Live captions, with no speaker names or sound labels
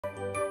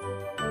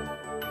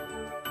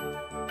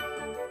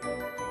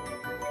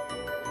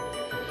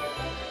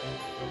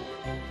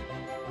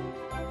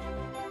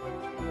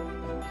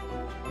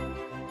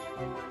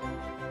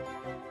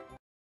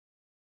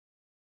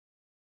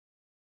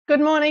Good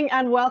morning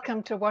and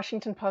welcome to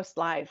Washington Post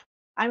Live.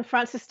 I'm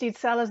Frances Steed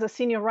Sellers, a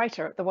senior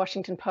writer at the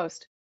Washington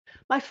Post.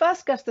 My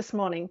first guest this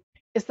morning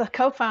is the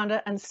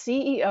co-founder and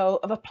CEO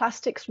of a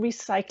plastics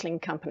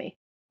recycling company,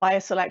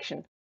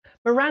 BioSelection.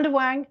 Miranda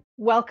Wang,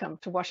 welcome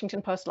to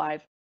Washington Post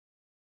Live.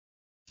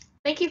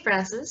 Thank you,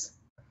 Francis.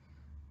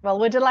 Well,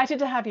 we're delighted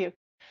to have you.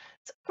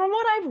 From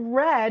what I've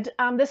read,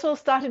 this all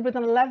started with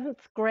an 11th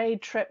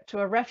grade trip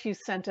to a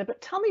refuse center,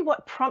 but tell me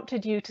what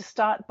prompted you to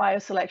start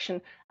BioSelection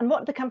and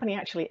what the company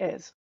actually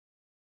is.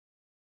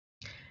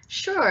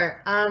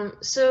 Sure.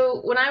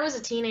 So when I was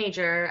a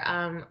teenager,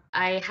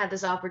 I had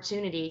this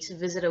opportunity to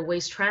visit a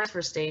waste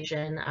transfer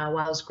station while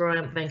I was growing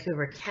up in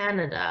Vancouver,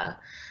 Canada.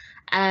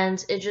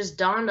 And it just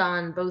dawned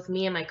on both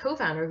me and my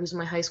co-founder, who's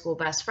my high school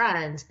best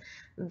friend,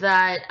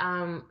 that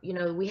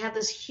we have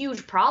this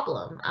huge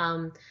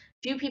problem.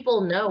 Few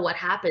people know what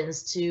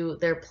happens to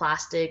their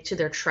plastic, to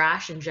their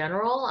trash in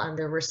general, and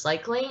their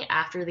recycling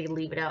after they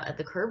leave it out at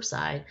the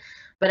curbside.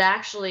 But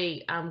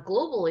actually,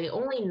 globally,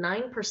 only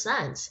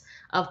 9%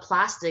 of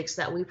plastics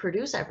that we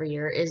produce every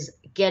year is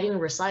getting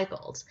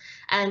recycled.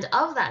 And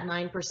of that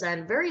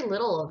 9%, very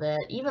little of it,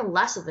 even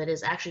less of it,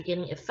 is actually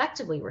getting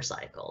effectively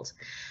recycled.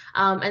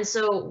 And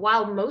so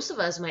while most of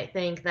us might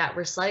think that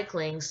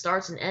recycling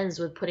starts and ends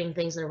with putting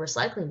things in a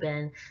recycling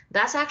bin,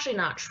 that's actually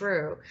not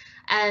true.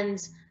 And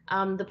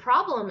the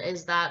problem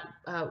is that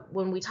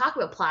when we talk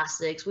about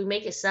plastics, we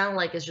make it sound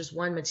like it's just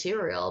one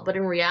material, but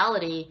in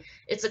reality,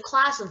 it's a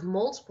class of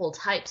multiple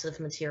types of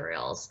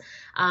materials.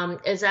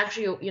 It's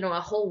actually,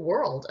 a whole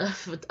world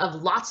of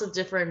lots of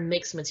different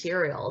mixed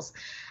materials.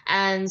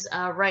 And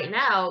right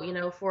now,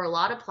 for a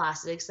lot of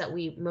plastics that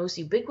we most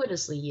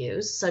ubiquitously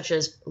use, such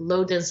as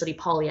low density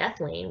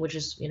polyethylene, which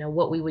is,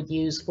 what we would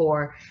use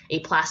for a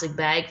plastic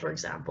bag, for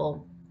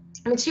example.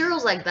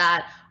 Materials like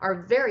that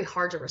are very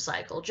hard to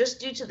recycle just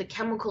due to the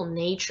chemical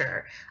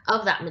nature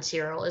of that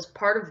material is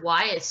part of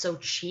why it's so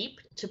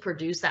cheap to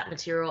produce that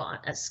material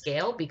at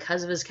scale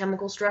because of its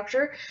chemical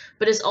structure,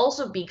 but it's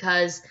also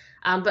because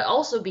of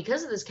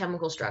this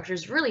chemical structure,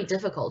 it's really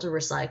difficult to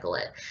recycle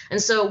it. And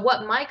so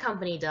what my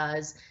company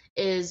does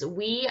is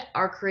we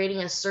are creating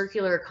a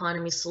circular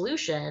economy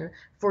solution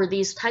for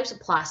these types of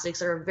plastics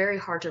that are very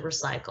hard to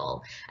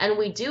recycle. And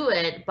we do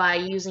it by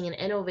using an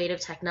innovative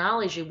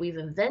technology we've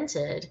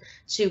invented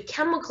to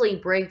chemically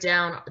break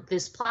down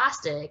this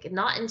plastic,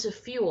 not into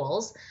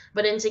fuels,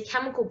 but into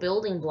chemical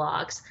building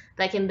blocks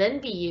that can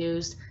then be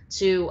used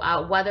to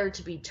whether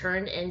to be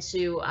turned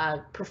into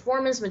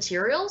performance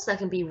materials that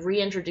can be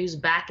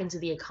reintroduced back into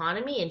the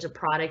economy, into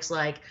products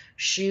like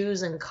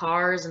shoes and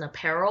cars and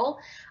apparel,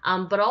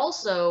 but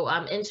also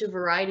into a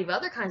variety of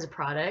other kinds of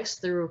products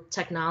through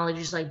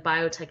technologies like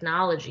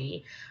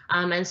biotechnology.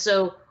 And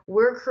so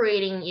we're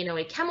creating,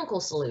 a chemical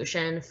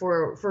solution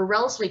for a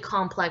relatively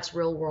complex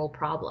real world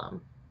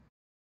problem.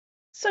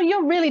 So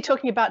you're really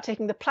talking about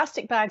taking the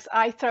plastic bags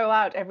I throw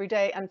out every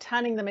day and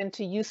turning them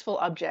into useful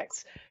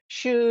objects,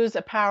 shoes,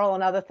 apparel,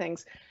 and other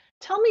things.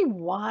 Tell me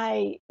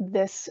why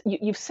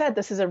you've said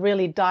this is a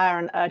really dire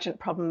and urgent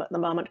problem at the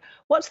moment.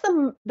 What's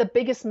the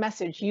biggest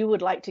message you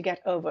would like to get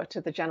over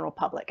to the general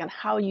public, and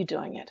how are you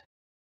doing it?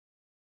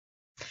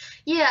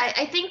 Yeah,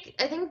 I think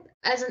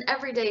as an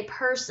everyday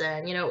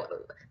person,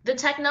 the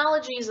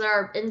technologies that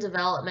are in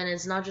development,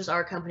 it's not just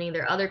our company,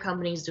 there are other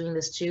companies doing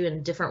this too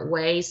in different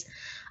ways.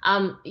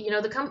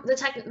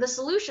 The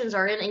solutions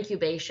are in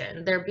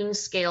incubation, they're being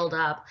scaled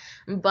up,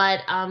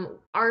 but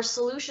our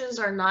solutions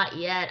are not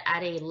yet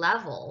at a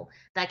level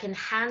that can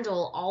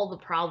handle all the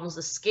problems,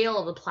 the scale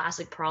of the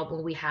plastic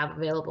problem we have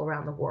available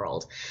around the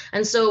world.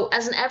 And so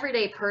as an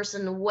everyday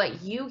person,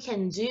 what you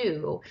can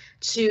do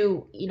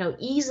to,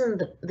 ease in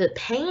the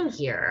pain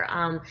here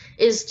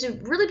is to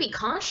really be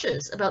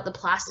conscious about the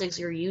plastics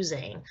you're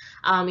using.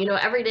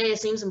 Every day it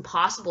seems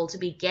impossible to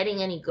be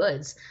getting any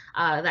goods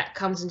that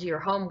comes into your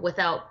home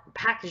without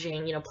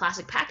packaging,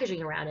 plastic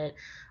packaging around it.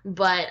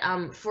 But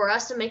for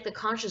us to make the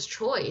conscious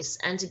choice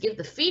and to give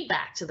the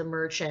feedback to the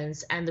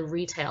merchants and the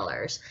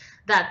retailers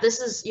that this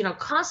is,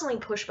 constantly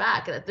push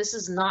back, that this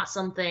is not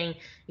something,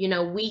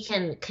 we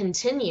can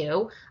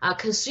continue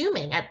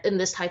consuming in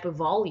this type of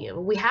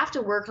volume. We have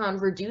to work on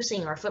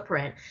reducing our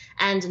footprint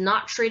and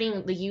not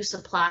treating the use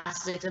of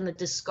plastics and the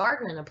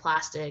discardment of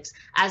plastics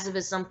as if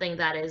it's something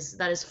that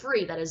is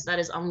free, that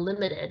is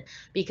unlimited,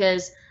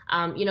 because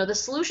the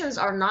solutions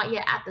are not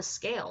yet at the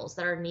scales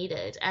that are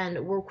needed, and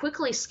we're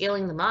quickly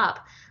scaling them up.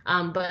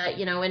 But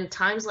in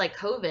times like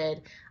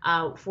COVID,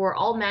 for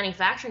all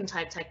manufacturing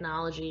type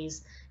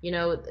technologies,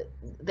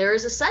 there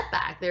is a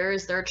setback. There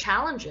are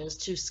challenges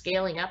to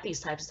scaling up these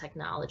types of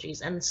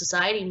technologies, and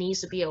society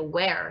needs to be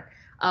aware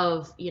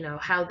of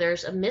how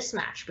there's a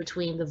mismatch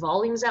between the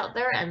volumes out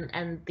there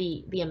and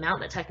the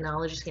amount that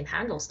technologies can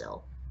handle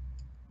still.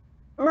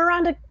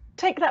 Miranda,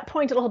 take that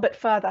point a little bit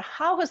further.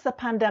 How has the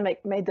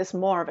pandemic made this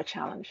more of a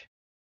challenge?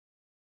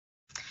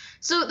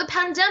 So the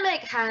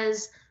pandemic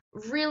has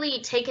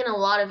really taken a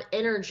lot of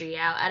energy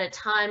out at a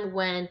time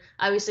when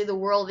obviously the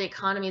world, the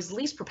economy is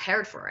least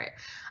prepared for it.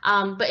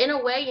 But in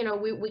a way,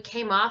 we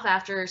came off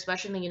after,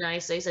 especially in the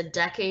United States, a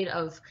decade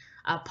of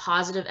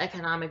positive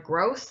economic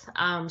growth.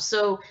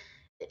 So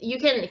you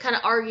can kind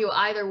of argue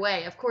either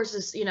way. Of course,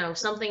 it's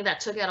something that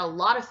took out a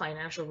lot of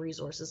financial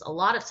resources, a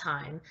lot of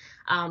time,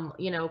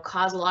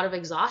 caused a lot of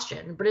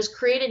exhaustion, but has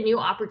created new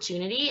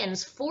opportunity and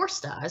has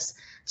forced us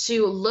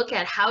to look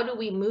at how do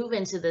we move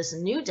into this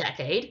new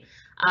decade,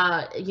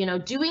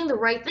 doing the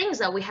right things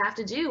that we have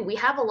to do. We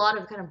have a lot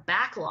of kind of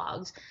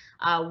backlogged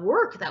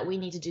work that we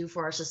need to do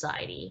for our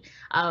society.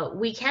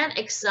 We can't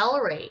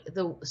accelerate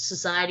the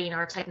society and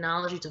our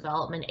technology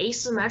development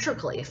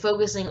asymmetrically,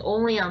 focusing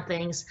only on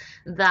things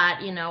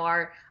that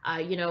are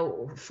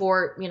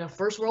for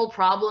first world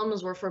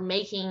problems or for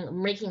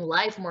making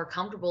life more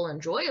comfortable and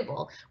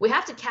enjoyable. We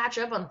have to catch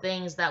up on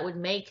things that would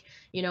make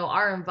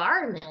our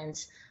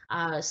environment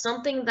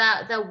something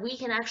that we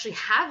can actually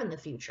have in the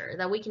future,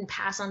 that we can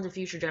pass on to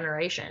future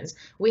generations.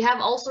 We have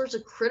all sorts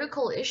of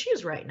critical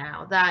issues right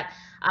now that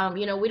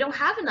we don't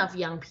have enough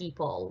young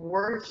people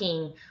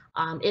working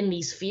in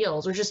these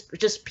fields, or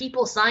just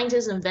people,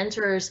 scientists,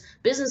 inventors,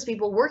 business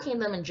people working in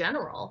them in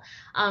general.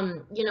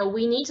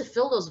 We need to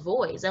fill those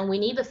voids, and we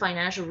need the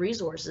financial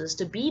resources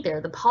to be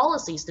there, the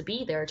policies to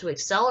be there to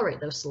accelerate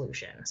those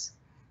solutions.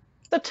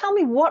 So tell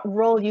me what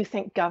role you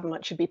think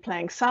government should be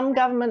playing. Some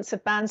governments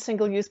have banned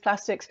single-use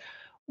plastics.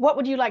 What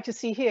would you like to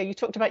see here? You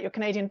talked about your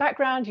Canadian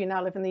background. You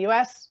now live in the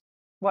US.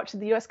 What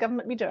should the US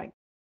government be doing?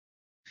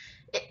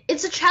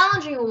 It's a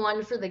challenging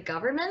one for the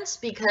governments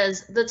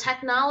because the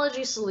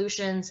technology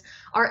solutions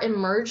are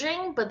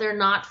emerging, but they're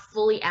not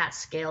fully at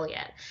scale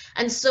yet.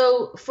 And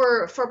so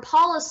for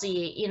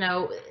policy,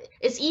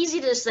 it's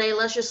easy to say,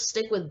 let's just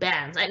stick with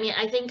bans. I mean,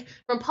 I think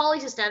from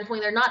policy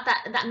standpoint, there are not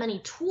that many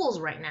tools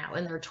right now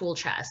in their tool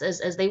chest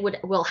as they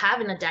will have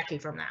in a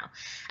decade from now.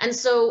 And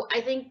so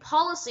I think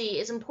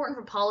it's important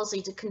for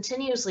policy to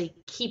continuously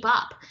keep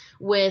up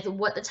with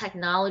what the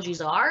technologies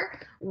are,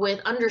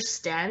 with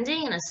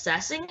understanding and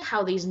assessing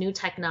how these new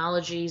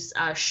technologies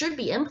should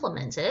be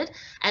implemented,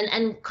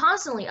 and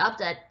constantly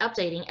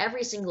updating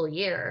every single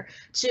year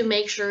to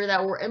make sure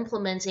that we're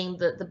implementing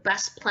the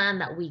best plan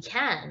that we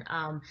can,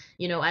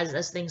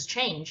 as things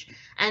change,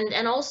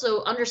 and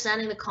also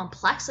understanding the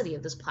complexity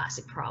of this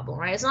plastic problem,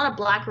 right? It's not a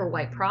black or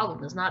white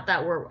problem. It's not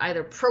that we're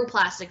either pro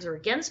plastics or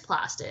against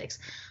plastics.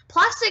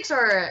 Plastics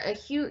are a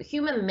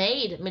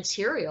human-made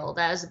material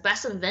that is the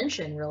best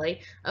invention,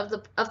 really, of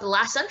the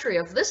last century,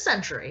 of this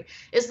century.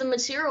 Is the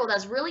material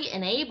that's really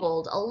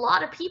enabled a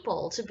lot of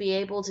people to be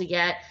able to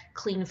get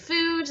clean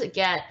food, to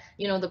get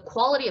the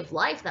quality of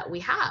life that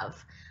we have.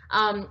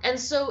 And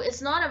so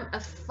it's not a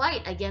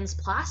fight against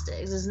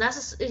plastics. It's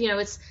necessary.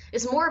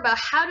 It's more about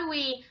how do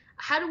we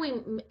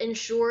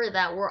ensure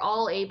that we're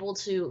all able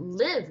to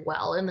live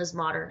well in this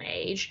modern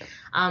age,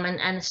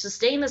 and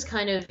sustain this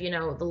kind of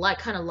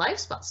kind of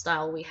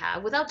lifestyle we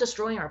have without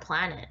destroying our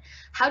planet.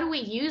 How do we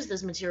use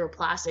this material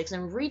plastics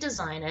and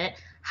redesign it?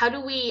 How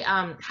do we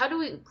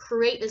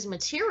create this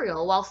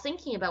material while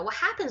thinking about what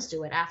happens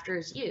to it after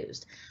it's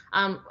used?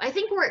 I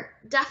think we're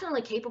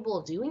definitely capable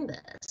of doing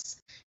this.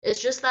 It's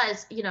just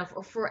that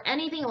for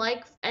anything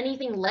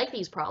like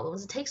these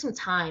problems, it takes some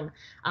time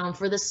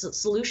for the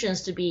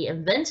solutions to be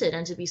invented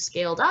and to be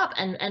scaled up,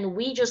 and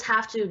we just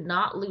have to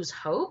not lose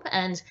hope,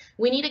 and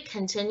we need to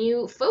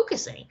continue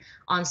focusing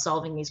on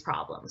solving these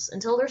problems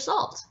until they're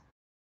solved.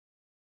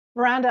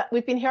 Miranda,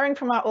 we've been hearing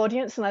from our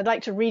audience, and I'd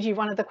like to read you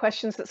one of the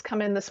questions that's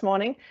come in this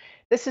morning.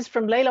 This is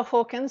from Layla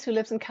Hawkins, who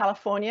lives in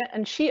California,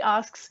 and she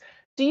asks,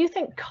 do you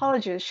think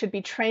colleges should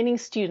be training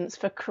students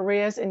for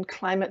careers in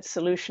climate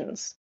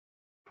solutions?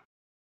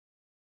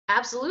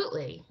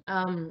 Absolutely.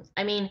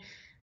 I mean,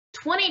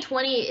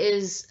 2020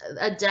 is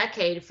a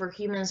decade for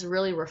humans to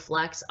really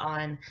reflect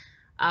on,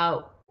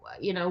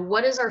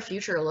 what does our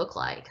future look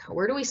like?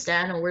 Where do we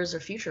stand, and where does our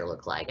future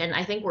look like? And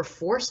I think we're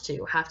forced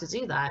to have to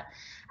do that.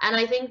 And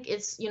I think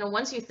it's,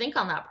 once you think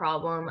on that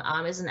problem,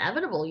 it's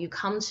inevitable. You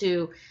come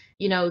to,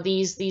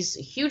 these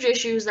huge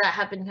issues that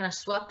have been kind of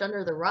swept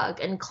under the rug,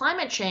 and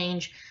climate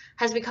change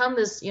has become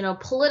this,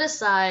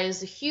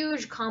 politicized,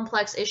 huge,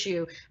 complex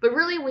issue. But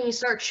really, when you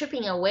start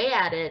chipping away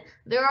at it,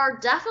 there are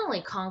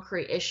definitely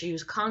concrete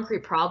issues,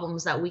 concrete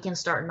problems that we can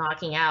start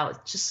knocking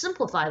out to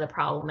simplify the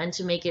problem and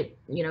to make it,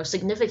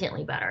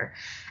 significantly better.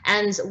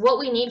 And what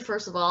we need,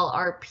 first of all,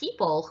 are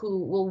people who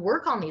will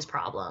work on these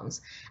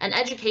problems. And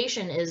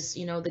education is,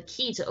 the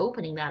key to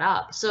opening that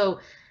up. So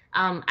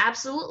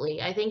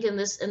absolutely, I think in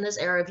this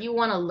era, if you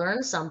want to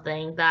learn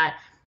something that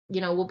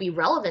will be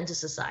relevant to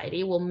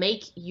society, will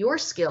make your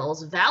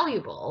skills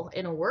valuable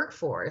in a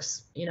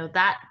workforce,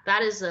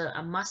 that is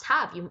a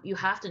must-have. You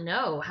have to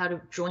know how to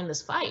join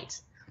this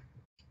fight.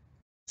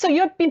 So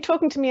you've been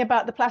talking to me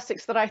about the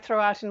plastics that I throw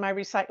out in my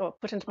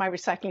put into my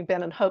recycling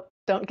bin and hope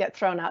don't get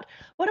thrown out.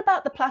 What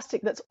about the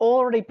plastic that's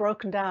already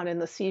broken down in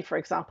the sea, for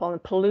example,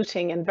 and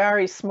polluting in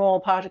very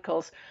small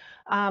particles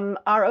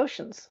our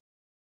oceans?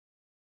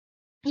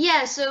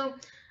 Yeah, so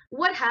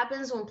what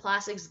happens when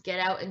plastics get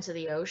out into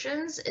the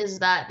oceans is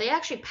that they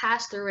actually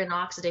pass through an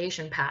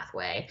oxidation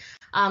pathway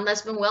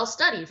that's been well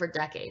studied for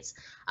decades.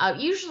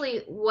 Usually,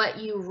 what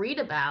you read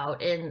about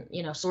in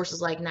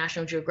sources like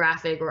National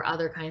Geographic or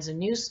other kinds of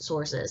news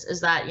sources is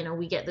that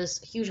we get this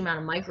huge amount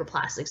of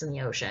microplastics in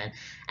the ocean,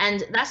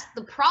 and that's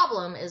the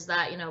problem. Is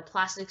that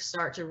plastics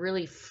start to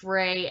really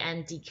fray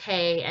and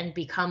decay and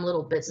become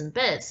little bits and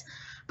bits.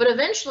 But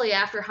eventually,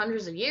 after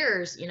hundreds of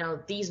years,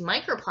 these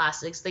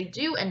microplastics, they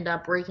do end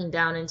up breaking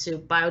down into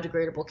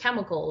biodegradable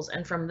chemicals,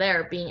 and from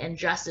there being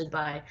ingested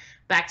by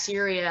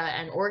bacteria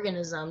and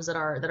organisms that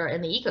are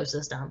in the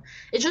ecosystem.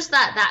 It's just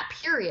that that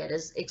period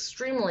is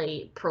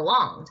extremely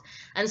prolonged.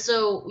 And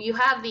so you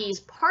have these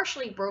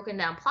partially broken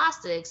down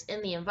plastics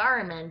in the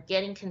environment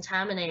getting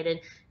contaminated,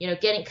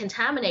 getting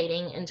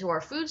contaminating into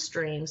our food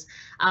streams.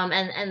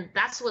 And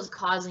that's what's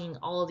causing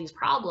all of these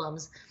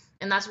problems.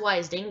 And that's why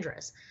it's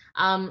dangerous.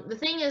 The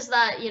thing is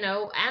that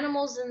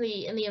animals in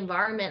the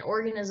environment,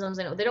 organisms,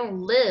 they don't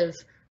live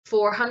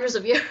for hundreds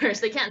of years.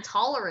 They can't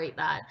tolerate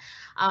that.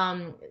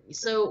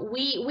 So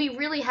we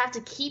really have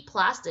to keep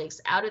plastics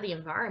out of the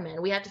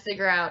environment. We have to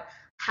figure out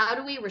how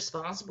do we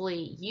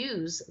responsibly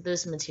use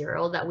this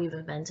material that we've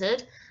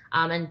invented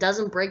and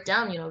doesn't break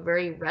down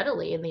very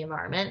readily in the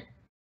environment.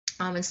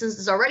 And since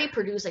it's already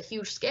produced at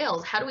huge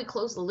scales, how do we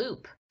close the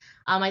loop?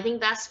 I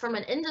think that's from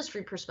an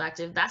industry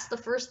perspective, that's the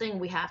first thing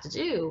we have to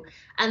do.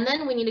 And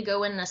then we need to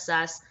go in and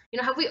assess,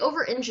 have we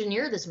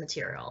over-engineered this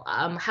material?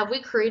 Have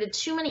we created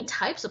too many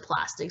types of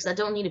plastics that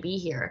don't need to be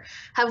here?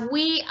 Have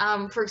we,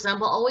 for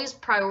example, always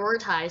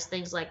prioritized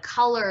things like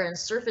color and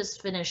surface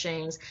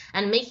finishings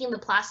and making the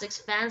plastics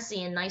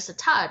fancy and nice to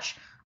touch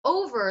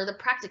over the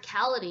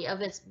practicality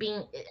of it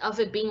being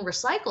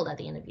recycled at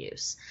the end of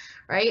use?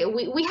 Right?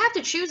 We have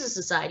to choose a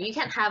society. You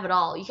can't have it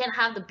all. You can't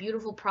have the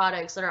beautiful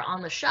products that are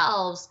on the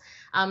shelves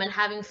and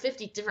having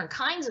 50 different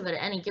kinds of it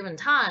at any given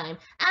time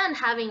and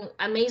having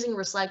amazing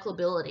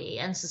recyclability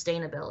and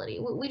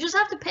sustainability. We just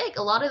have to pick.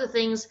 A lot of the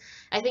things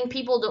I think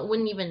people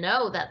wouldn't even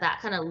know that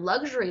kind of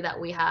luxury that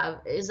we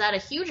have is at a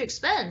huge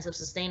expense of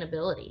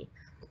sustainability.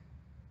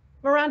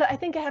 Miranda, I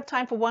think I have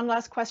time for one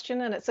last question,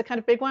 and it's a kind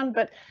of big one,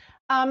 but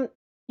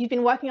you've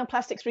been working on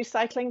plastics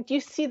recycling. Do you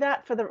see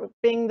that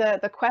being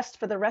the quest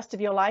for the rest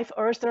of your life,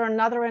 or is there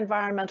another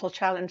environmental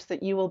challenge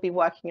that you will be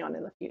working on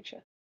in the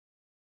future?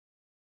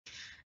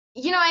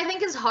 I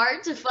think it's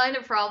hard to find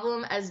a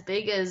problem as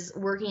big as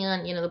working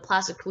on, the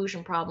plastic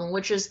pollution problem,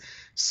 which is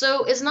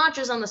it's not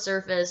just on the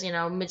surface,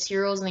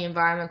 materials in the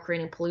environment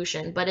creating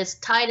pollution, but it's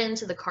tied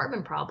into the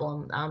carbon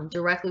problem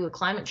directly with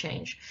climate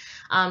change.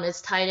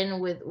 It's tied in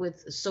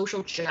with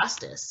social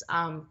justice,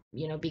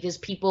 because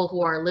people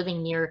who are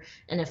living near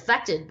and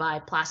affected by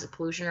plastic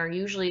pollution are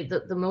usually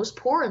the most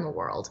poor in the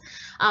world.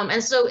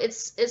 And so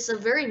it's a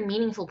very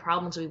meaningful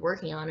problem to be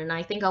working on, and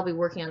I think I'll be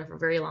working on it for a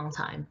very long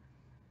time.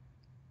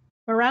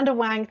 Miranda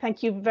Wang,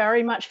 thank you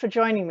very much for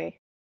joining me.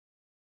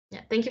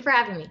 Yeah, thank you for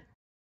having me.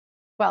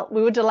 Well,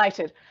 we were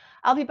delighted.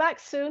 I'll be back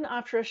soon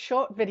after a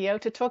short video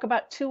to talk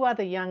about two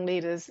other young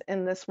leaders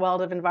in this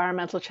world of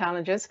environmental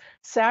challenges,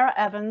 Sarah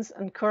Evans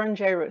and Karan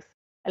Jerath.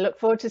 I look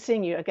forward to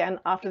seeing you again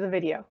after the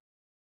video.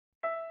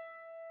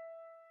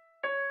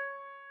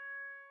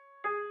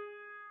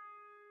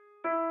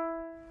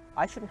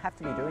 I shouldn't have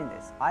to be doing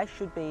this. I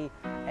should be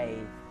a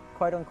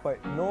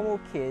quote-unquote normal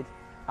kid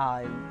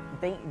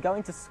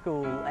going to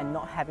school and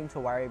not having to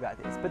worry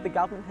about this. But the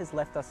government has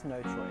left us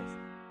no choice.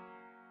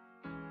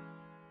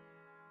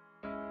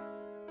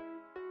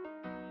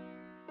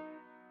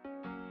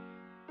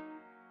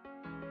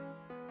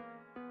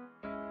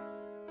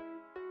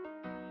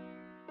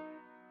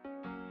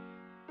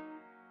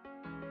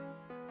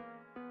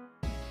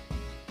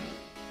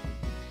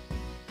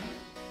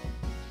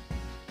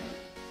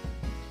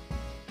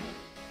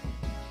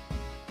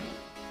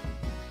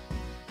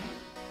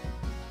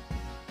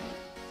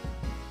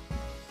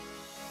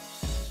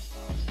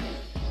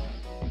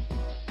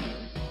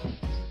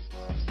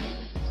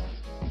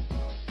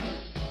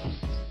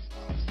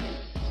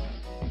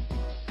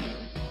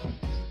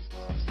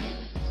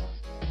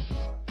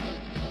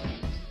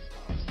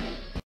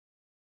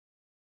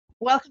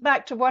 Welcome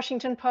back to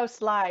Washington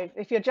Post Live.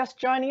 If you're just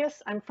joining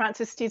us, I'm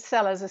Frances Stead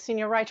Sellers, a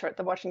senior writer at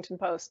the Washington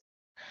Post.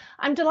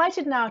 I'm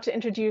delighted now to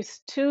introduce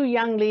two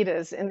young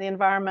leaders in the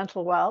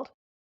environmental world,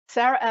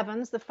 Sarah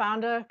Evans,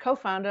 the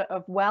co-founder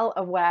of Well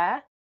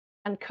Aware,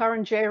 and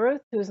Karan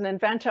Jerath, who's an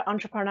inventor,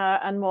 entrepreneur,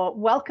 and more.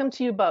 Welcome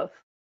to you both.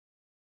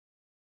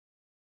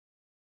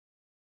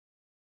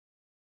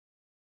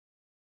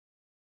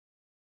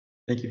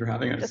 Thank you for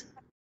having us.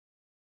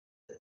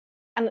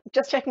 And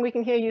just checking we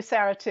can hear you,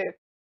 Sarah, too.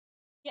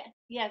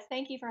 Yes,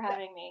 thank you for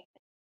having me.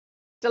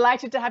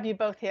 Delighted to have you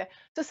both here.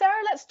 So Sarah,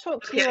 let's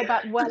talk to you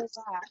about Well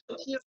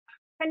Aware.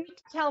 Can you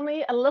tell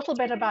me a little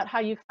bit about how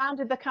you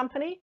founded the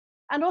company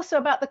and also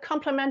about the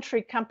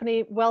complementary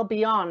company Well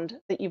Beyond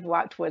that you've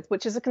worked with,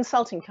 which is a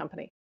consulting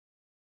company?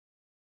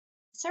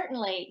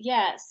 Certainly,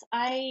 yes.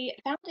 I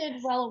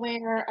founded Well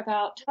Aware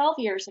about 12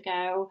 years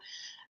ago.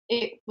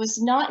 it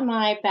was not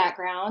my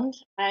background.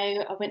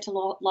 I went to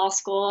law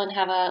school and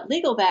have a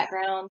legal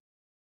background,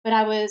 but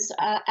I was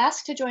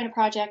asked to join a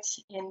project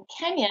in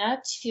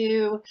Kenya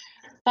to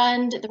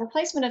fund the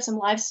replacement of some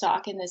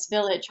livestock in this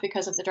village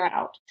because of the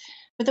drought.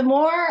 But the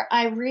more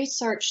I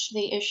researched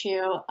the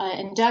issue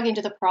and dug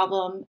into the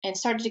problem and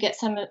started to get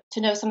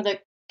to know some of the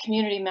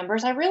community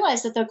members, I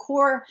realized that the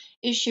core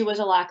issue was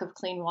a lack of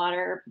clean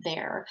water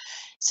there.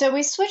 So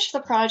we switched the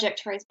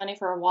project to raise money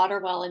for a water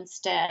well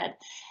instead.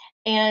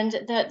 And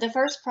the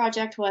first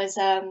project was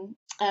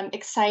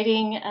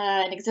exciting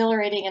and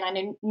exhilarating, and I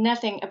knew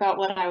nothing about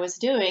what I was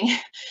doing.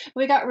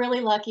 We got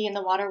really lucky, and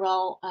the water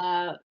well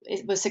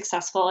it was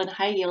successful and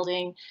high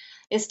yielding.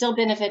 Is still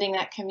benefiting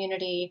that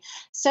community.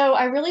 So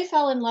I really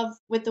fell in love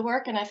with the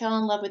work, and I fell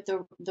in love with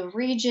the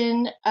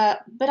region.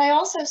 But I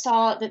also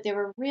saw that there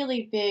were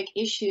really big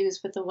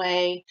issues with the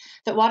way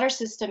that water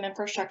system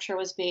infrastructure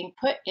was being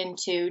put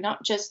into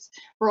not just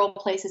rural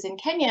places in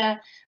Kenya,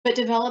 but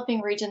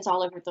developing regions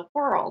all over the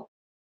world.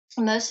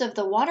 Most of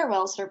the water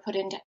wells that are put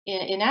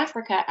in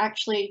Africa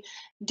actually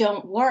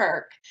don't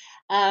work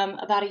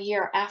about a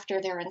year after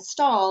they're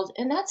installed,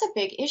 and that's a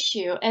big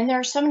issue. And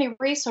there are so many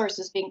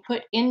resources being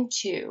put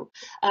into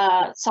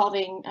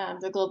solving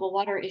the global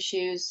water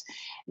issues,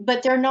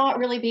 but they're not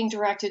really being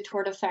directed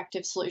toward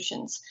effective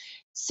solutions.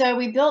 So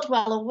we built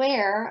Well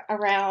Aware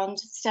around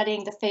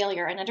studying the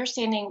failure and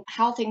understanding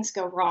how things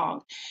go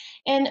wrong.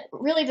 And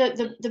really,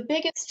 the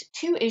biggest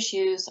two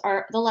issues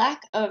are the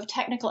lack of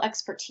technical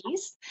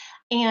expertise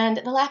and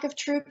the lack of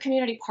true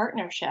community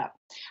partnership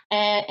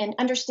and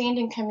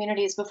understanding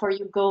communities before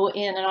you go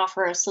in and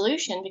offer a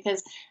solution,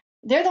 because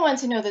they're the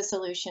ones who know the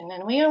solution,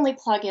 and we only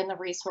plug in the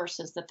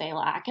resources that they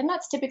lack. And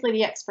that's typically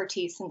the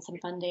expertise and some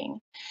funding.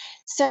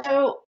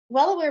 So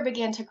Well Aware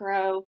began to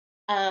grow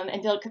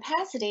and build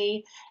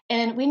capacity,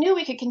 and we knew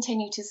we could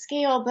continue to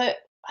scale, but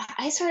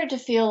I started to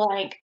feel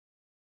like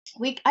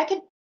I could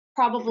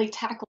probably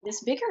tackle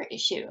this bigger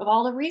issue of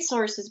all the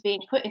resources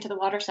being put into the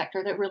water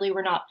sector that really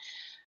were not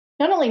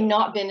only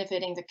not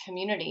benefiting the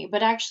community,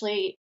 but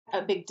actually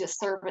a big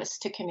disservice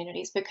to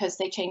communities because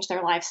they changed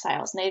their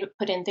lifestyles and they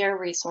put in their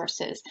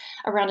resources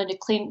around a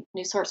clean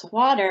new source of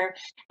water,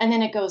 and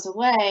then it goes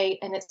away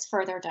and it's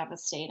further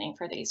devastating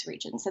for these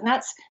regions. And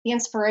that's the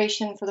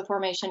inspiration for the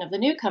formation of the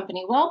new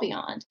company Well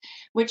Beyond,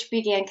 which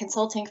began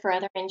consulting for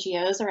other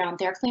NGOs around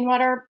their clean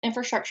water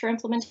infrastructure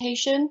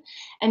implementation.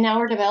 And now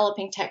we're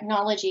developing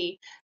technology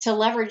to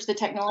leverage the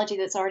technology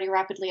that's already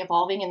rapidly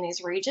evolving in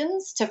these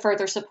regions to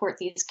further support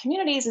these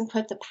communities and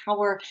put the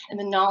power and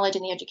the knowledge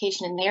and the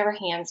education in their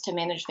hands to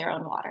manage their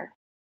own water.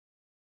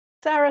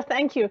 Sarah,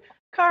 thank you.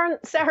 Karan,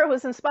 Sarah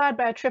was inspired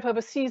by a trip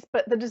overseas,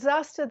 but the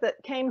disaster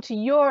that came to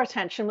your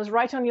attention was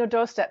right on your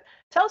doorstep.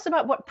 Tell us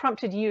about what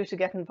prompted you to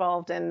get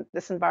involved in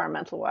this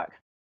environmental work.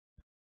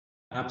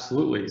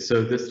 Absolutely.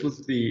 So this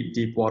was the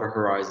Deepwater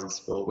Horizon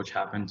spill, which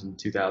happened in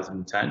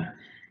 2010.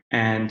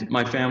 And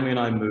my family and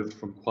I moved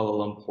from Kuala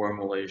Lumpur,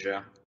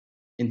 Malaysia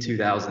in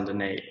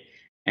 2008.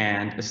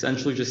 And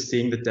essentially just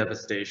seeing the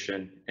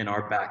devastation in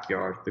our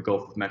backyard, the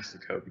Gulf of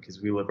Mexico,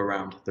 because we live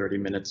around 30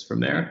 minutes from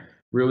there,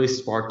 really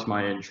sparked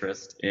my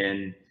interest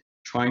in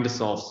trying to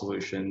solve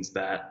solutions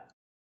that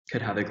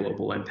could have a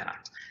global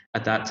impact.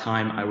 At that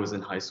time, I was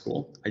in high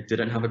school. I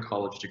didn't have a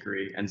college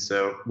degree. And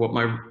so what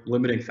my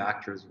limiting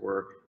factors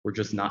were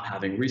just not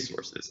having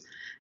resources.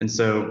 And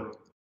so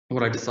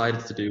what I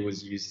decided to do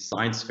was use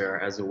science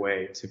fair as a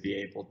way to be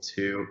able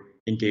to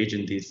engage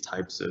in these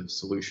types of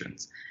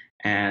solutions.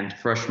 And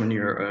freshman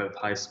year of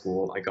high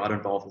school, I got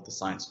involved with the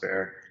science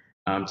fair,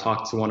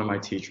 talked to one of my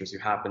teachers who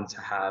happened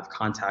to have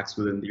contacts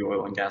within the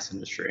oil and gas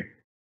industry.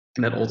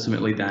 And that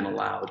ultimately then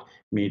allowed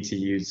me to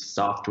use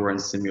software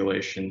and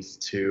simulations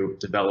to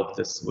develop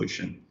this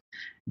solution.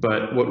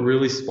 But what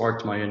really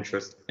sparked my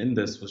interest in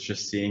this was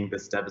just seeing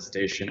this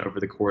devastation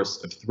over the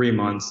course of 3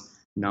 months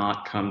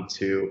not come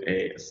to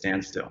a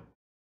standstill.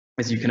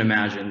 As you can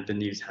imagine, the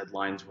news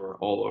headlines were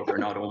all over,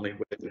 not only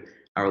with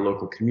our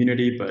local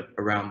community, but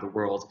around the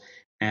world.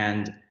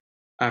 And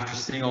after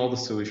seeing all the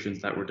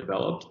solutions that were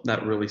developed,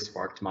 that really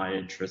sparked my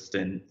interest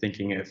in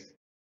thinking if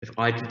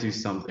I could do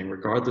something,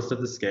 regardless of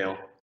the scale,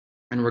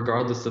 and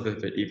regardless of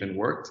if it even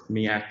worked,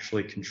 me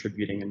actually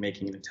contributing and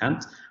making an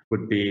attempt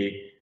would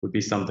be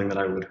something that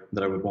I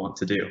would want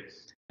to do.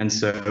 And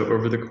so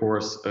over the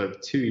course of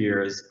 2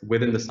 years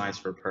within the Science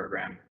Fair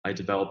program, I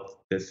developed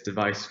this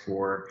device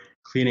for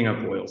cleaning up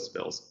oil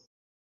spills.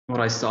 What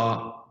I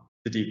saw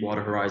the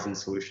Deepwater Horizon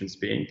solutions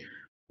being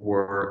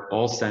were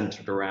all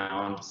centered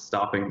around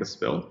stopping the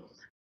spill,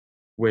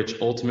 which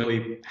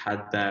ultimately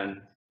had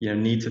them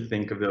need to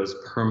think of those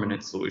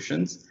permanent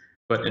solutions.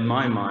 But in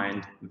my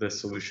mind, the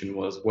solution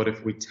was, what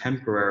if we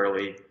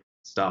temporarily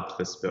stopped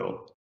the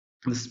spill?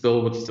 The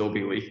spill would still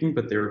be leaking,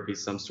 but there would be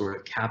some sort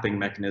of capping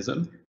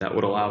mechanism that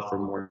would allow for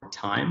more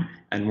time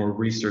and more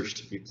research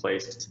to be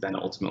placed to then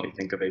ultimately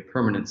think of a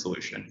permanent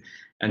solution.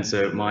 And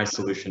so my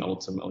solution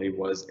ultimately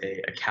was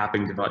a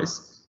capping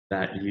device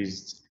that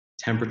used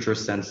temperature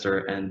sensor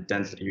and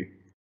density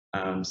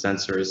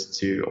sensors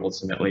to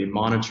ultimately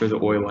monitor the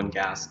oil and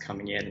gas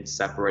coming in and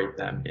separate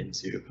them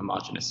into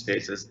homogeneous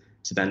phases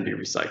to then be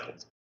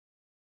recycled.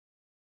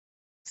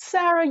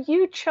 Sarah,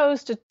 you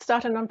chose to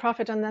start a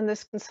nonprofit and then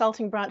this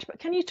consulting branch, but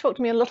can you talk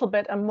to me a little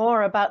bit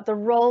more about the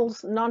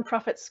roles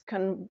nonprofits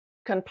can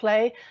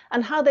play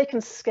and how they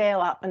can scale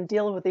up and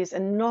deal with these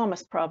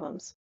enormous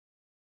problems?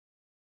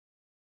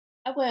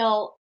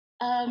 Well,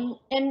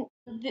 and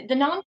the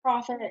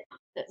nonprofit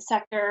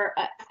sector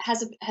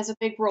has a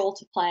big role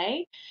to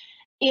play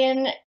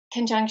in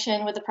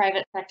conjunction with the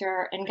private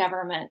sector and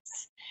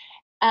governments.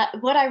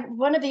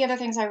 One of the other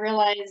things I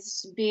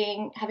realized,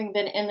 having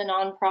been in the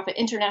nonprofit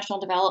international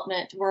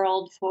development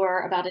world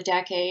for about a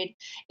decade,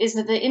 is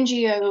that the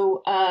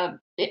NGO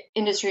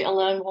industry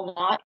alone will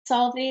not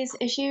solve these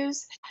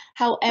issues.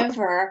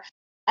 However,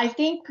 I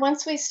think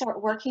once we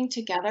start working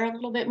together a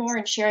little bit more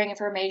and sharing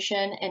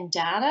information and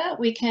data,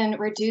 we can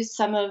reduce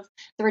some of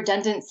the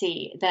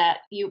redundancy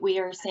that we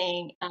are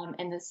seeing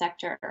in the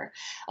sector.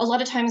 A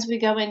lot of times we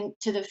go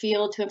into the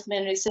field to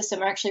implement a new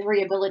system or actually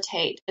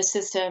rehabilitate a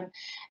system,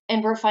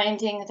 and we're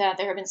finding that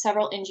there have been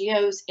several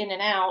NGOs in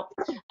and out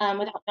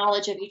without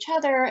knowledge of each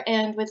other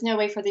and with no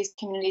way for these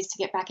communities to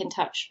get back in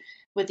touch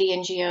with the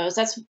NGOs.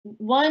 That's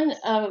one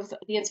of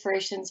the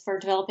inspirations for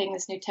developing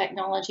this new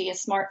technology, a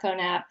smartphone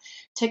app,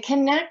 to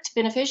connect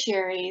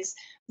beneficiaries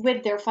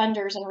with their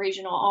funders and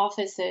regional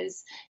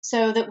offices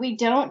so that we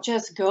don't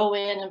just go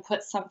in and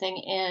put something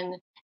in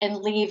and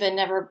leave and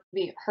never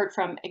be heard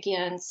from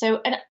again.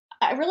 And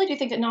I really do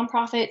think that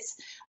nonprofits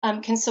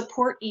can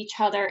support each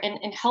other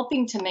in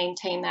helping to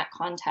maintain that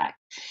contact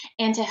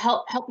and to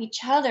help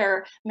each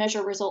other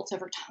measure results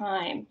over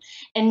time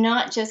and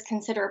not just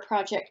consider a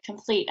project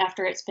complete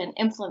after it's been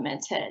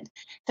implemented.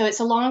 So it's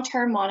a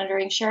long-term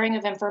monitoring, sharing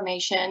of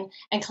information,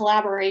 and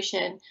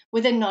collaboration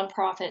within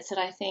nonprofits that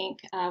I think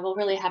will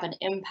really have an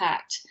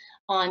impact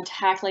on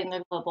tackling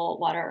the global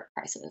water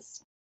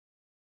crisis.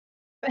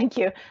 Thank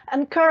you.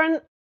 And Karan,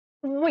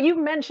 well,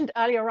 you mentioned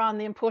earlier on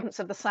the importance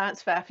of the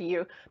science fair for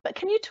you, but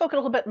can you talk a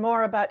little bit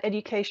more about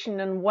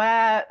education and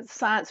where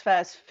science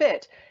fairs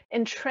fit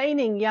in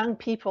training young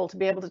people to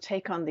be able to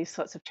take on these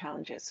sorts of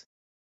challenges?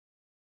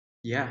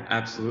 Yeah,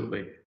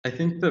 absolutely. I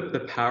think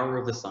the power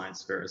of the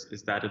science fairs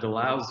is that it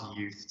allows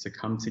youth to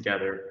come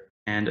together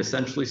and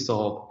essentially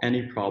solve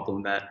any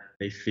problem that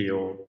they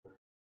feel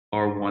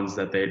are ones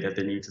that they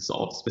need to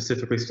solve,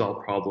 specifically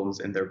solve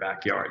problems in their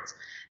backyards.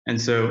 And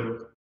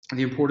so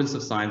the importance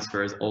of science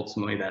fair is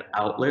ultimately that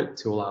outlet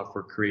to allow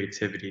for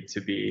creativity to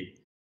be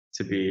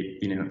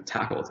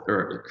tackled,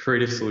 or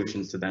creative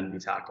solutions to then be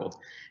tackled.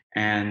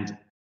 And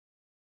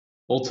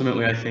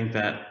ultimately, I think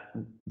that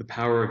the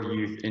power of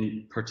youth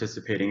in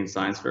participating in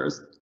science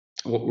fairs,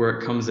 where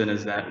it comes in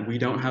is that we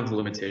don't have the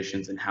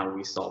limitations in how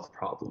we solve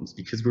problems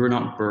because we're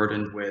not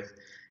burdened with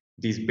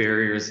these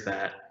barriers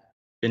that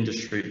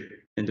industry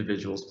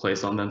individuals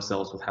place on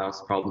themselves with how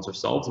problems are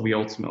solved. We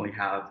ultimately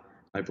have,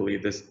 I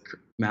believe, this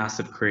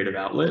massive creative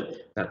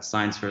outlet that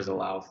science fairs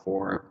allow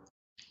for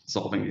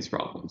solving these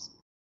problems.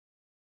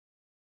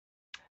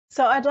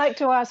 So I'd like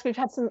to ask,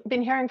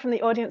 been hearing from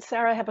the audience.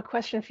 Sarah, I have a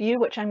question for you,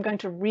 which I'm going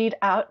to read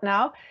out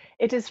now.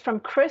 It is from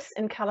Chris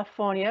in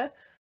California,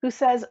 who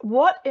says,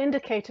 what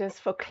indicators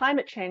for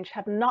climate change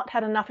have not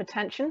had enough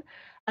attention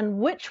and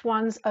which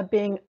ones are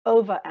being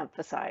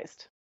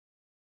overemphasized?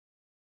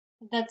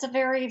 That's a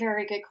very,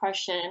 very good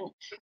question.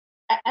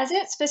 As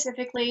it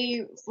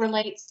specifically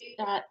relates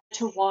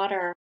to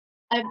water,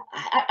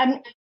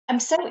 I'm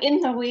so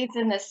in the weeds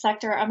in this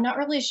sector. I'm not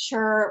really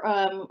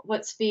sure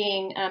what's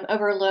being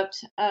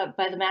overlooked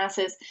by the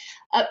masses,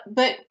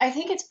 but I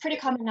think it's pretty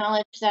common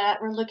knowledge that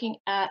we're looking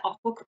at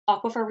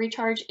aquifer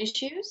recharge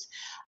issues.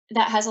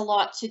 That has a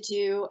lot to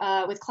do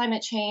with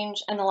climate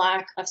change and the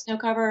lack of snow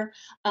cover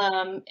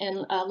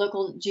and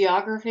local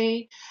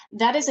geography.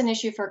 That is an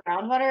issue for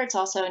groundwater. It's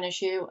also an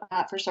issue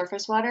for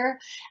surface water.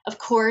 Of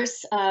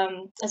course,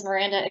 as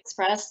Miranda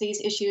expressed,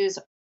 these issues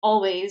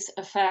always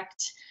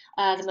affect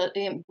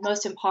the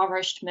most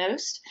impoverished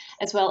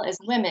as well as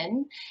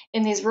women.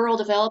 In these rural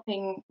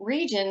developing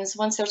regions,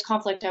 once there's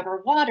conflict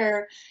over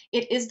water,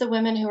 it is the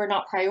women who are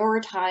not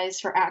prioritized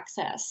for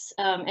access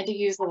and to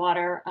use the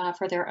water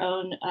for their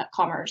own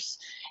commerce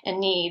and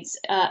needs,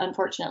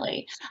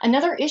 unfortunately.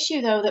 Another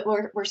issue, though, that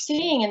we're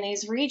seeing in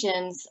these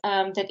regions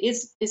that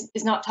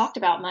is not talked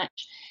about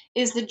much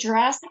is the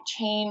drastic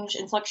change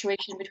and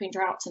fluctuation between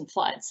droughts and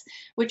floods,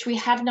 which we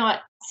have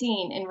not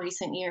seen in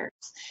recent years.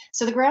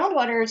 So the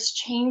groundwater is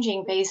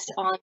changing based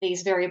on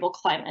these variable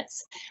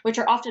climates, which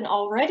are often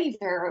already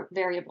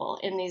variable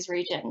in these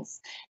regions.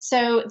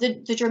 So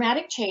the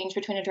dramatic change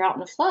between a drought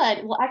and a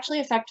flood will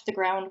actually affect the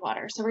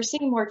groundwater. So we're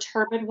seeing more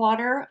turbid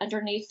water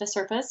underneath the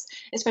surface,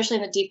 especially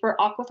in the deeper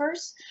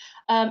aquifers.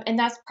 And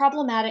that's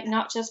problematic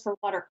not just for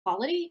water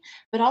quality,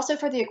 but also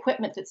for the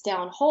equipment that's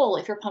downhole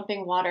if you're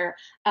pumping water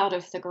out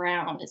of the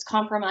ground. It's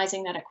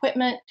compromising that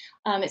equipment.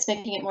 It's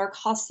making it more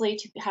costly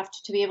to have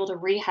to be able to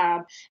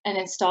rehab and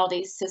install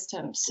these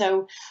systems.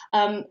 So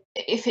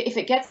if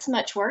it gets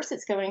much worse,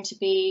 it's going to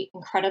be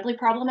incredibly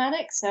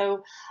problematic.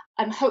 So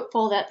I'm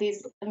hopeful that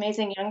these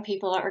amazing young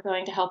people are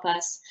going to help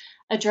us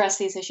address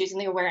these issues and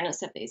the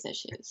awareness of these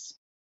issues.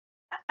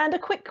 And a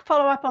quick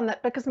follow-up on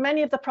that, because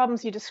many of the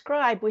problems you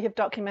describe, we have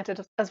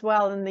documented as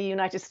well in the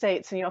United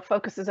States, and your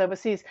focus is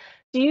overseas.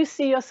 Do you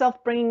see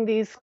yourself bringing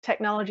these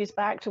technologies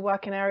back to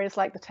work in areas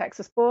like the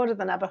Texas border,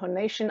 the Navajo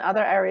Nation,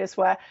 other areas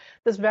where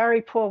there's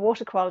very poor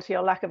water quality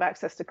or lack of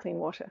access to clean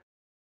water?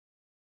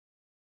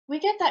 We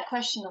get that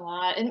question a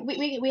lot, and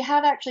we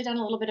have actually done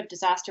a little bit of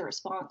disaster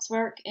response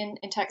work in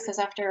Texas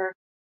after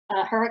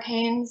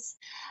hurricanes.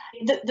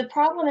 The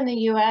problem in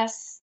the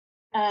U.S.,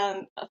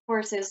 of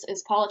course,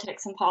 is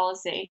politics and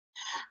policy.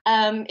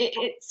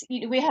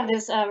 We have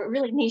this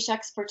really niche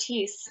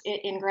expertise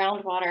in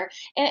groundwater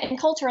and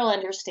cultural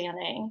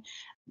understanding.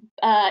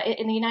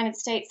 In the United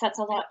States, that's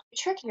a lot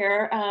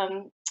trickier.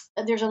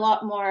 There's a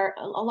lot more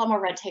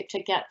red tape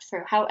to get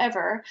through.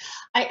 However,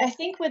 I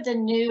think with the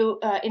new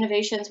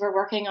innovations we're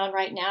working on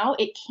right now,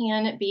 it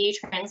can be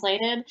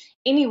translated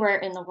anywhere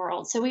in the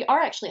world. So we are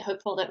actually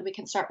hopeful that we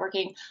can start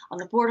working on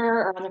the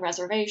border or on the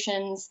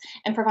reservations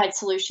and provide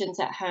solutions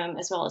at home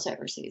as well as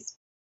overseas.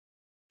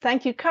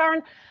 Thank you,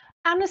 Karan.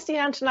 Amnesty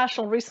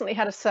International recently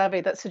had a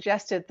survey that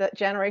suggested that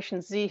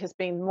Generation Z has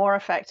been more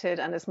affected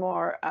and is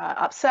more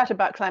upset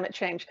about climate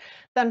change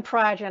than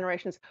prior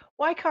generations.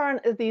 Why,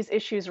 Karan, are these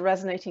issues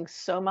resonating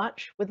so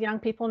much with young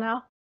people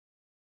now?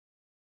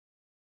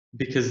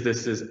 Because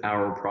this is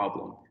our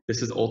problem.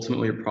 This is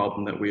ultimately a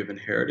problem that we have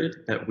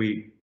inherited, that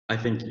I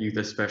think youth,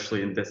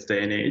 especially in this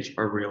day and age,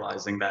 are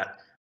realizing that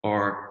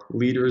our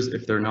leaders,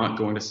 if they're not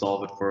going to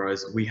solve it for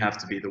us, we have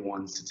to be the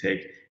ones to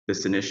take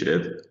this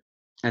initiative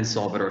and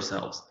solve it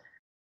ourselves.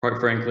 Quite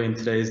frankly, in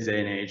today's day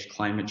and age,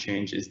 climate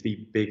change is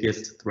the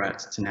biggest threat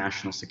to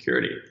national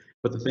security.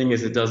 But the thing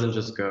is, it's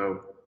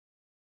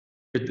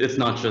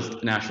not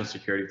just national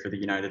security for the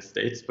United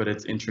States, but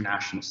it's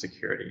international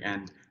security.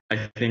 And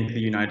I think the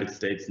United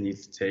States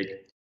needs to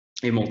take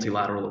a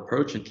multilateral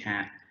approach and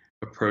can't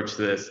approach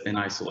this in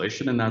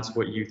isolation. And that's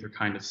what youth are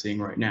kind of seeing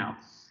right now,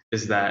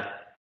 is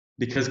that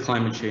because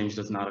climate change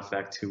does not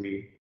affect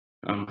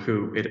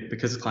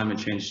because climate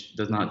change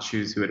does not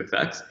choose who it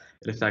affects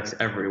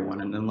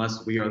everyone. And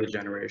unless we are the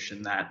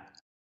generation that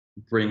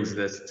brings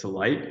this to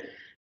light,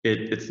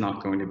 it's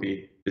not going to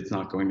be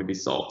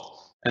solved.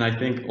 And I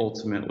think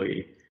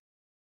ultimately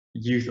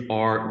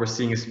we're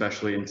seeing,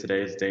 especially in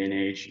today's day and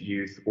age,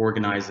 youth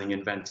organizing,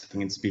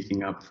 inventing, and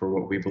speaking up for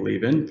what we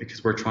believe in,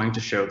 because we're trying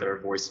to show that our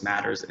voice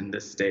matters in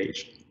this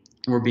stage.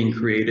 We're being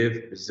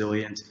creative,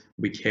 resilient,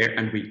 we care,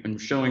 and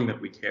showing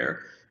that we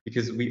care,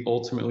 because we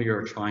ultimately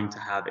are trying to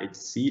have a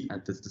seat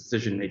at this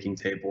decision-making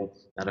table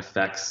that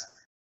affects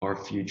our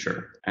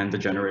future and the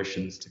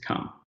generations to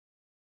come.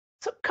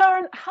 So,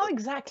 Karan, how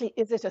exactly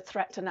is it a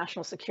threat to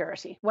national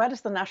security? Where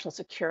does the national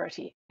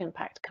security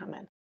impact come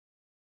in?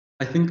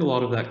 I think a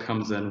lot of that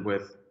comes in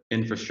with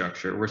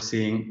infrastructure. We're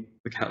seeing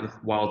the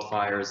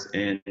wildfires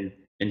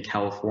in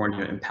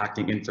California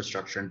impacting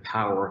infrastructure and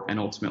power, and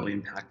ultimately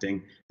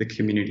impacting the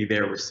community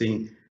there. We're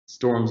seeing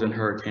storms and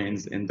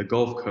hurricanes in the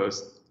Gulf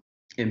Coast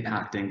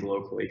impacting the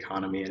local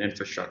economy and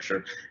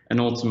infrastructure. And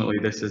ultimately,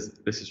 this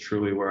is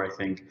truly where I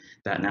think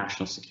that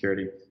national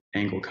security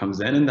angle comes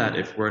in, and that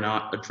if we're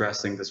not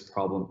addressing this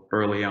problem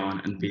early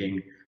on and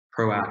being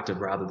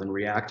proactive rather than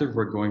reactive,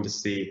 we're going to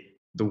see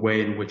the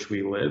way in which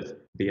we live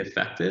be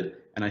affected.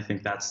 And I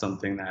think that's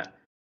something that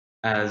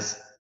as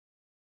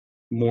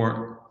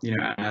more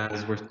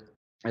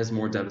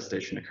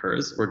devastation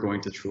occurs, we're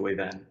going to truly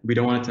we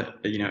don't want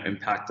it to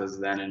impact us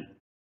then and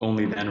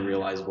only then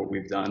realize what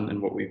we've done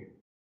and what we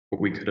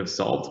could have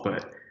solved.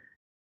 But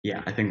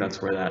yeah, I think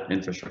that's where that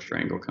infrastructure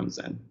angle comes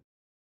in.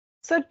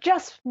 So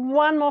just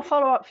one more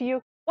follow-up for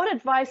you. What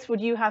advice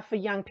would you have for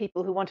young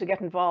people who want to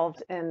get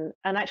involved in,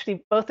 and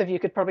actually both of you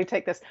could probably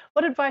take this,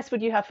 what advice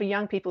would you have for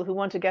young people who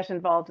want to get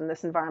involved in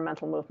this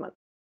environmental movement?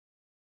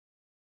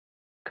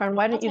 Karan,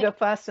 why don't you go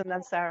first, and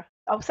then Sarah?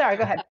 Oh, Sarah,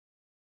 go ahead.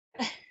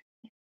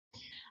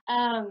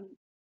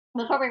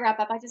 Before we wrap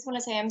up, I just want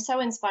to say I'm so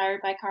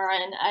inspired by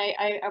Karan.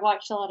 I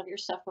watched a lot of your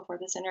stuff before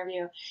this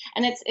interview,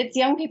 and it's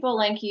young people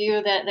like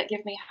you that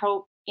give me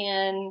hope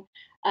in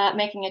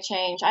making a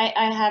change.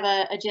 I have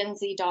a Gen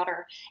Z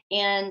daughter,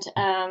 and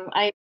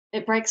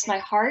it breaks my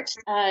heart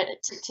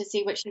to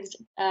see what she's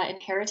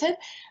inherited,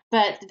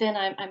 but then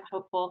I'm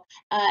hopeful.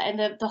 And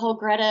the whole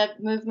Greta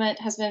movement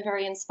has been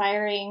very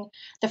inspiring.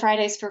 The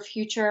Fridays for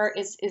Future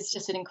is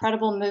just an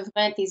incredible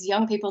movement. These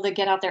young people that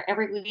get out there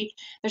every week.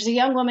 There's a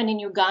young woman in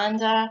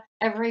Uganda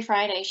every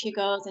Friday. She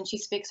goes and she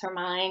speaks her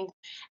mind,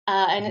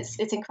 and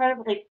it's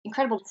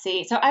incredible to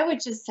see. So I would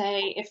just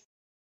say, if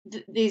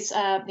these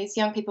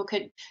young people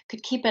could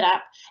keep it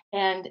up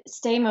and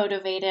stay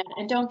motivated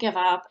and don't give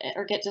up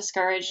or get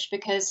discouraged,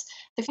 because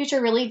the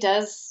future really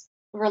does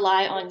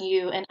rely on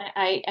you. And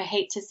I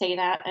hate to say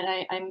that,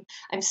 and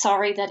I'm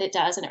sorry that it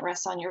does, and it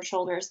rests on your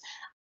shoulders.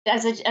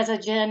 As a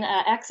Gen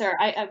Xer,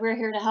 we're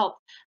here to help,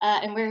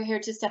 and we're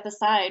here to step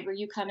aside where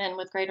you come in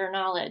with greater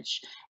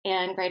knowledge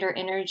and greater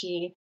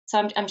energy.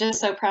 So I'm just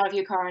so proud of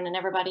you, Karan, and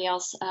everybody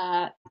else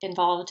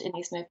involved in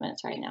these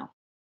movements right now.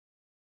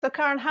 So,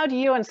 Karen, how do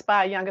you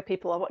inspire younger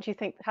people, or what do you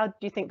think? How do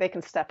you think they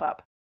can step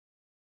up?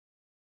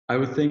 I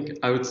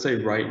would say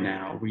right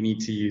now we need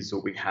to use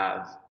what we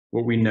have,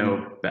 what we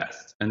know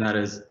best, and that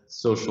is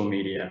social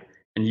media,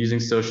 and using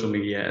social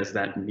media as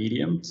that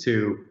medium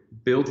to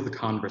build the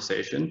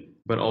conversation,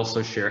 but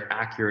also share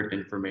accurate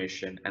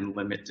information and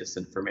limit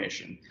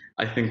disinformation.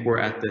 I think we're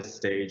at this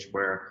stage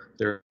where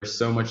there's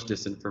so much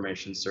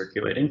disinformation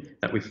circulating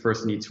that we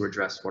first need to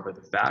address what are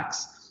the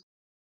facts.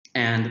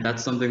 And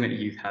that's something that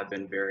youth have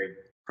been very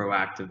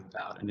proactive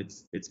about, and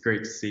it's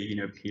great to see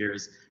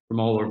peers from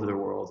all over the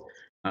world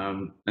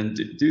and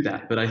do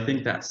that. But I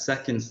think that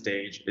second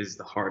stage is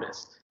the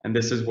hardest, and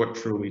this is what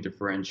truly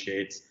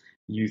differentiates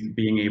youth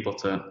being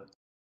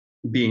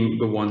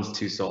the ones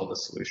to solve the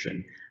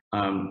solution.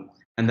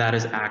 And that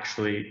is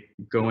actually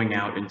going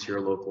out into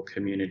your local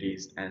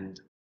communities and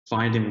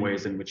finding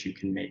ways in which you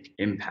can make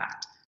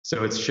impact.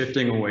 So it's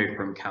shifting away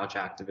from couch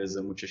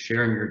activism, which is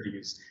sharing your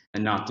views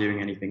and not doing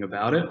anything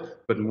about it,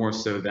 but more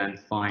so then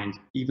find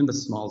even the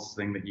smallest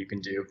thing that you can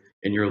do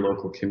in your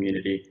local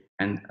community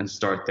and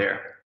start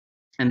there.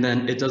 And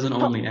then it doesn't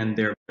only end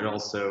there, but it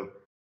also,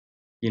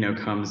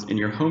 comes in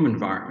your home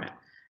environment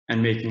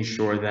and making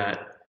sure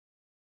that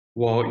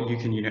while you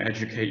can,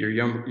 educate your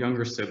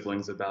younger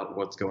siblings about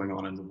what's going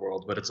on in the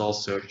world, but it's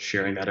also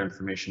sharing that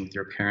information with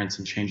your parents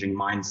and changing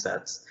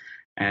mindsets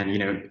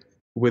and,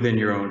 within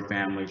your own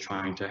family,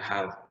 trying to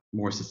have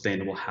more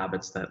sustainable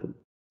habits that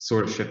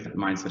sort of shift that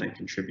mindset and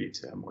contribute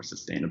to a more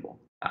sustainable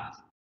path.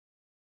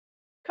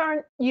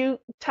 Karen, you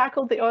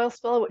tackled the oil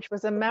spill, which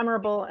was a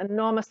memorable,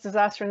 enormous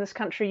disaster in this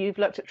country. You've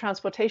looked at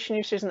transportation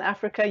issues in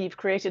Africa. You've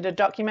created a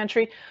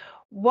documentary.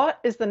 What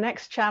is the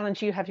next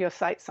challenge you have your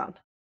sights on?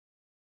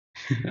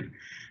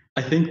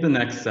 I think the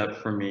next step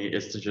for me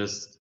is to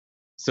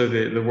so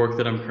the work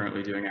that I'm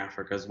currently doing in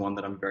Africa is one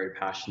that I'm very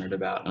passionate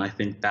about. And I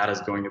think that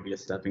is going to be a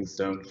stepping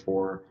stone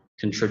for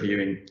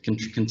continuing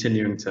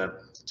to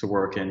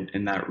work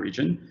in that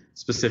region.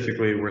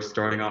 Specifically, we're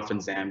starting off in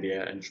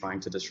Zambia and trying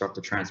to disrupt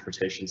the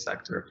transportation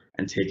sector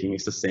and taking a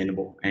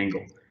sustainable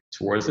angle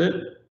towards it.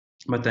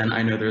 But then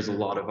I know there's a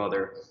lot of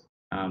other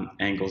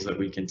angles that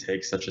we can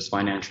take, such as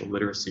financial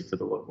literacy for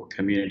the local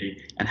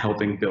community and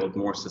helping build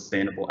more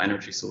sustainable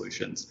energy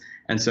solutions.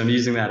 And so I'm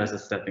using that as a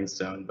stepping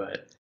stone,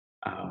 but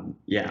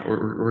yeah,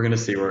 we're going to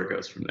see where it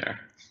goes from there.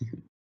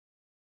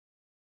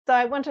 So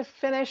I want to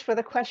finish with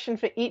a question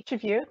for each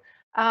of you.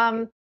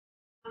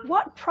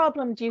 What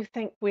problem do you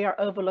think we are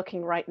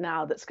overlooking right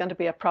now that's going to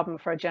be a problem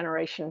for a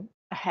generation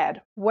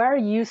ahead? Where are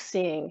you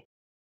seeing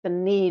the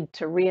need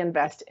to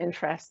reinvest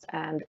interest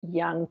and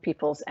young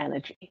people's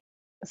energy?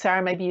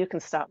 Sarah, maybe you can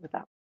start with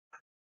that.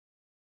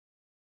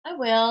 I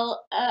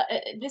will.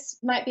 This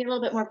might be a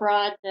little bit more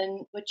broad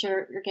than what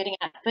you're getting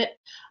at, but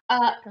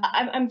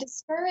I'm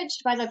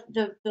discouraged by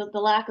the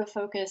lack of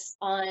focus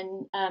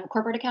on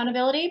corporate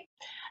accountability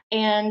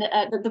and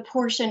the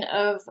portion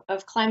of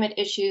climate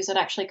issues that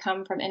actually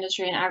come from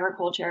industry and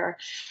agriculture.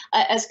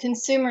 As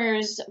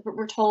consumers,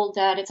 we're told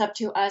that it's up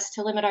to us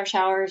to limit our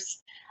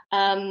showers,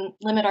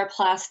 limit our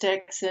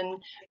plastics,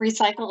 and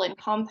recycle and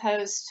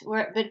compost.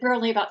 But we're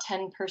only about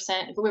 10%.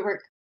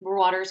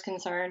 Water is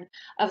concerned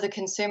of the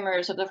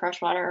consumers of the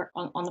fresh water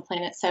on the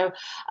planet. So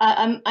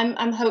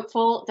I'm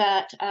hopeful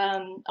that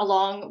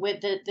along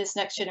with this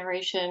next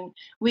generation,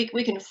 we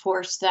can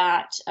force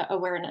that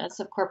awareness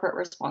of corporate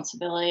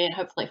responsibility and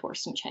hopefully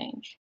force some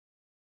change.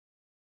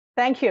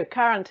 Thank you.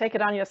 Karen, take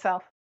it on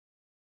yourself.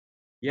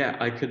 Yeah,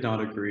 I could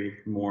not agree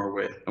more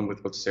with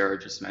what Sarah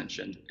just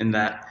mentioned, in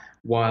that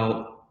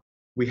while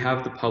we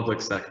have the public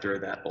sector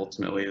that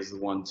ultimately is the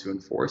one to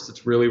enforce,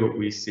 it's really what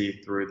we see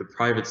through the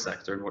private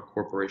sector and what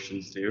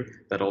corporations do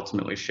that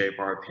ultimately shape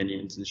our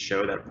opinions and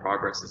show that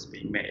progress is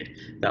being made.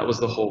 That was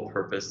the whole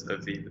purpose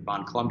of the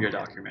Bon Columbia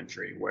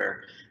documentary,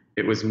 where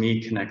it was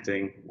me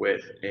connecting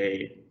with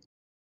an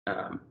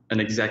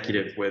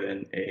executive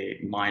within a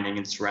mining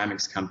and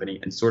ceramics company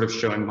and sort of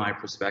showing my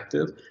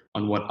perspective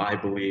on what I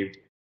believed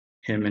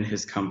him and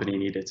his company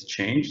needed to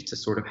change to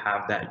sort of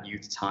have that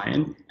youth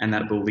tie-in and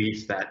that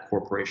belief that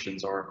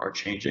corporations are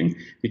changing.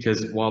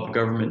 Because while the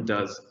government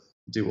does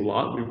do a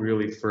lot, we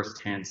really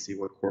firsthand see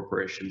what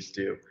corporations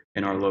do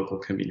in our local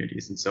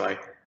communities. And so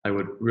I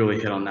would really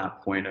hit on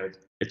that point of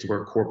it's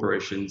where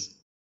corporations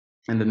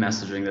and the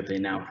messaging that they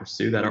now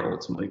pursue that are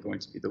ultimately going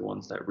to be the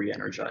ones that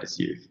re-energize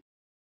youth.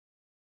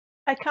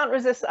 I can't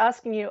resist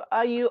asking you,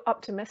 are you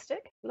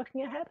optimistic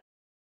looking ahead?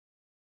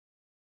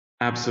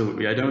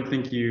 Absolutely. I don't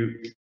think you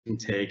can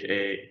take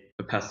a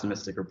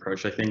pessimistic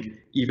approach. I think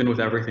even with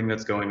everything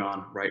that's going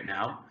on right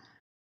now,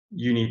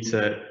 you need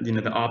to,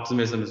 the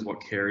optimism is what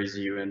carries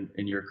you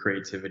in your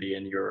creativity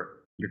and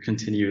your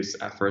continuous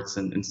efforts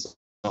in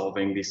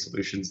solving these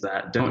solutions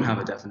that don't have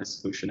a definite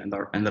solution and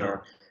that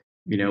are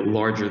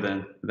larger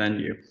than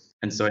you.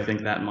 And so I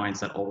think that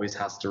mindset always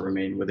has to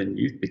remain within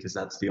youth, because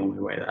that's the only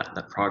way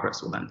that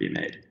progress will then be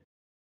made.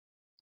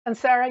 And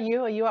Sarah,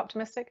 are you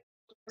optimistic?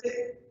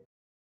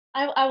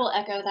 I will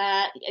echo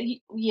that.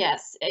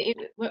 Yes,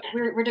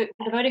 we're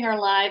devoting our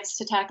lives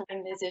to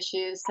tackling these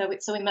issues,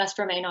 so we must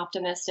remain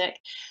optimistic.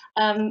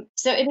 So and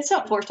it's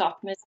not forced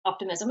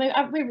optimism.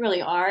 We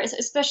really are,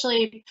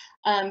 especially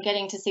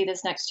getting to see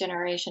this next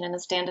generation and the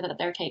stand that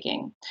they're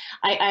taking.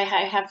 I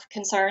have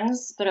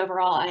concerns, but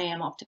overall, I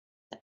am optimistic.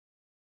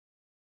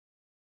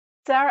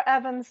 Sarah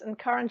Evans and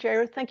Karan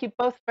Jerath, thank you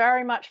both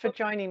very much for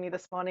joining me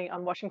this morning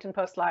on Washington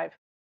Post Live.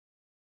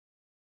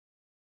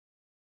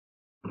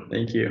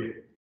 Thank you.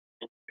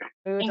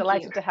 We were Thank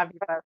delighted you. to have you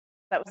both.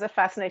 That was a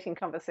fascinating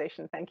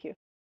conversation. Thank you.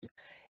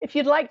 If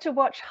you'd like to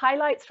watch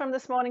highlights from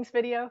this morning's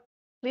video,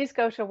 please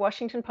go to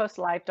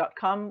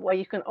WashingtonPostLive.com, where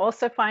you can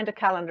also find a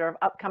calendar of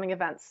upcoming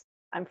events.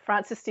 I'm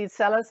Frances Steed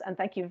Sellers, and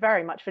thank you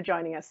very much for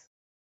joining us.